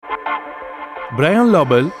Brian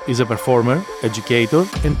Lobel is a performer, educator,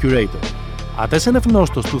 and curator. At SNF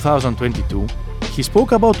Nostos 2022, he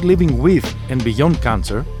spoke about living with and beyond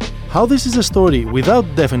cancer, how this is a story without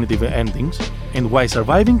definitive endings, and why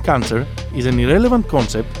surviving cancer is an irrelevant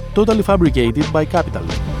concept totally fabricated by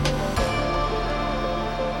capitalism.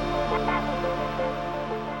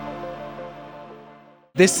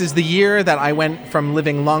 This is the year that I went from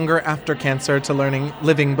living longer after cancer to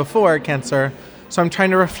living before cancer. So I'm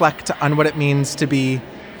trying to reflect on what it means to be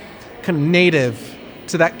kind of native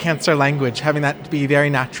to that cancer language, having that be very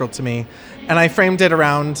natural to me. And I framed it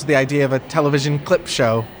around the idea of a television clip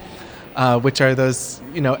show, which are those,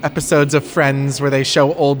 episodes of Friends where they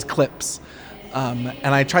show old clips. And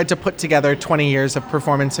I tried to put together 20 years of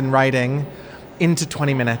performance and writing into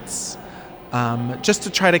 20 minutes, just to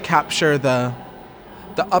try to capture the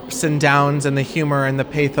ups and downs and the humor and the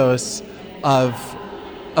pathos of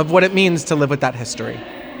what it means to live with that history.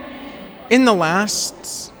 In the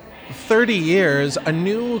last 30 years, a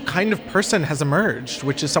new kind of person has emerged,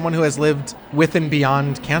 which is someone who has lived with and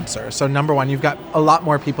beyond cancer. So number one, you've got a lot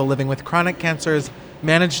more people living with chronic cancers,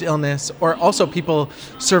 managed illness, or also people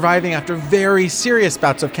surviving after very serious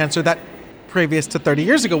bouts of cancer that previous to 30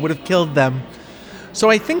 years ago would have killed them. So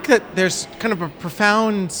I think that there's kind of a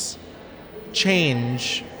profound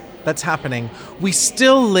change that's happening. We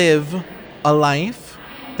still live a life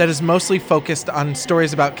that is mostly focused on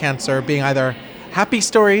stories about cancer being either happy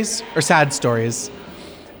stories or sad stories.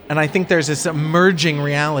 And I think there's this emerging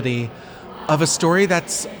reality of a story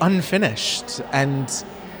that's unfinished and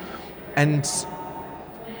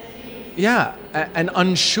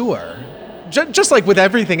unsure. Just like with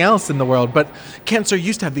everything else in the world, but cancer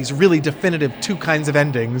used to have these really definitive two kinds of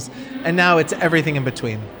endings, and now it's everything in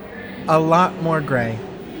between. A lot more gray.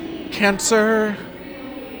 Cancer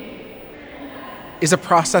is a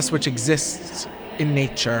process which exists in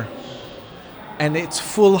nature, and it's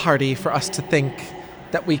foolhardy for us to think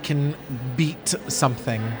that we can beat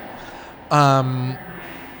something.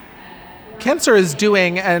 Cancer is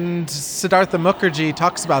doing, and Siddhartha Mukherjee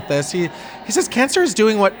talks about this, he says cancer is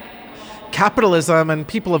doing what capitalism and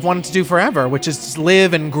people have wanted to do forever, which is just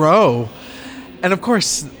live and grow. And of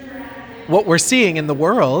course, what we're seeing in the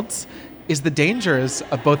world is the dangers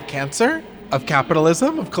of both cancer, of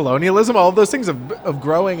capitalism, of colonialism, all of those things of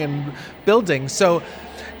growing and building. So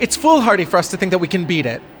it's foolhardy for us to think that we can beat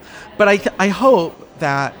it. But I hope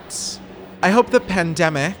the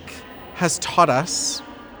pandemic has taught us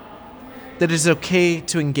that it is okay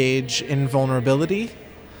to engage in vulnerability,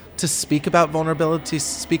 to speak about vulnerability, to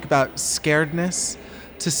speak about scaredness,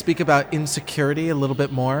 to speak about insecurity a little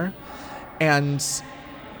bit more. And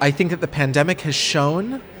I think that the pandemic has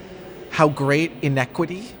shown how great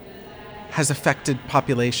inequity has affected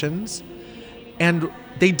populations, and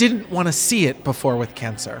they didn't want to see it before with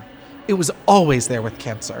cancer. It was always there with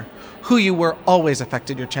cancer. Who you were always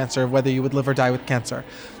affected your chance of whether you would live or die with cancer.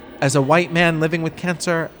 As a white man living with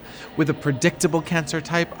cancer, with a predictable cancer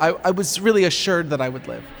type, I was really assured that I would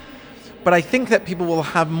live. But I think that people will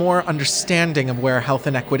have more understanding of where health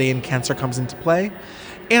inequity and cancer comes into play,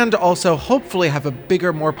 and also hopefully have a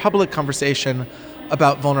bigger, more public conversation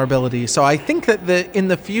about vulnerability. So I think that in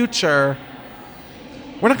the future,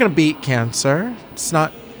 we're not going to beat cancer.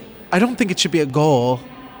 I don't think it should be a goal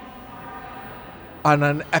on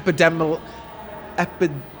an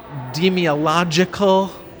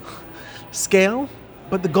epidemiological scale,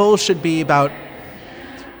 but the goal should be about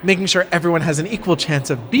making sure everyone has an equal chance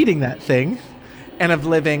of beating that thing and of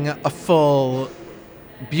living a full,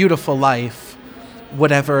 beautiful life,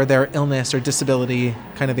 whatever their illness or disability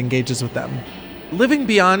kind of engages with them. Living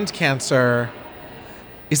beyond cancer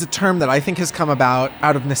is a term that I think has come about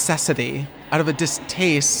out of necessity, out of a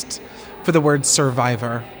distaste for the word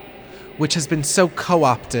survivor, which has been so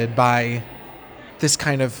co-opted by this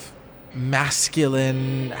kind of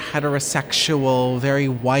masculine, heterosexual, very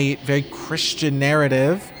white, very Christian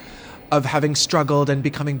narrative of having struggled and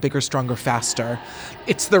becoming bigger, stronger, faster.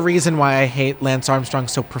 It's the reason why I hate Lance Armstrong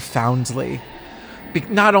so profoundly.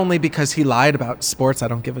 Not only because he lied about sports, I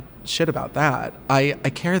don't give a shit about that. I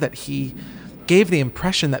care that he gave the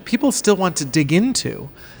impression that people still want to dig into,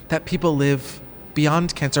 that people live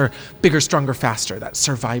beyond cancer, bigger, stronger, faster, that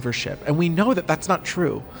survivorship. And we know that that's not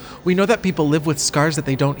true. We know that people live with scars that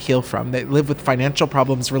they don't heal from. They live with financial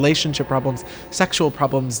problems, relationship problems, sexual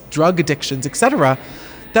problems, drug addictions, etc.,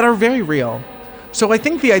 that are very real. So I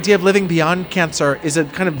think the idea of living beyond cancer is a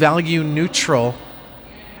kind of value-neutral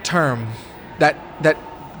term that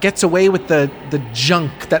gets away with the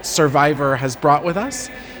junk that survivor has brought with us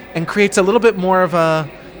and creates a little bit more of a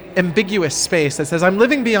ambiguous space that says, I'm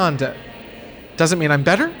living beyond it. Doesn't mean I'm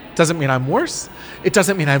better, Doesn't mean I'm worse. It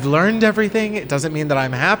doesn't mean I've learned everything. It doesn't mean that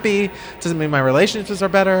I'm happy. It doesn't mean my relationships are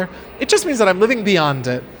better. It just means that I'm living beyond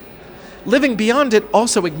it. Living beyond it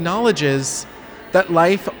also acknowledges that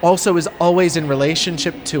life also is always in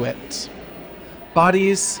relationship to it.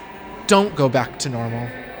 Bodies don't go back to normal.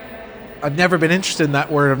 I've never been interested in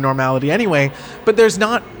that word of normality anyway, but there's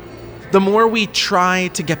not. The more we try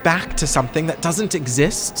to get back to something that doesn't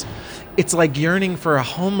exist, it's like yearning for a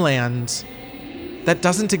homeland that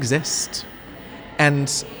doesn't exist.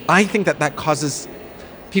 And I think that causes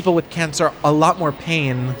people with cancer a lot more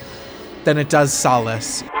pain than it does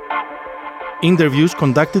solace. Interviews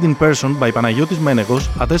conducted in person by Panagiotis Menegos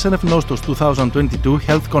at SNF Nostos 2022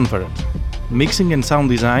 Health Conference. Mixing and sound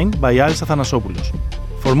design by Aris Athanasopoulos.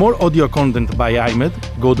 For more audio content by IMED,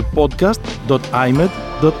 go to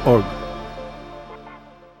podcast.imed.org.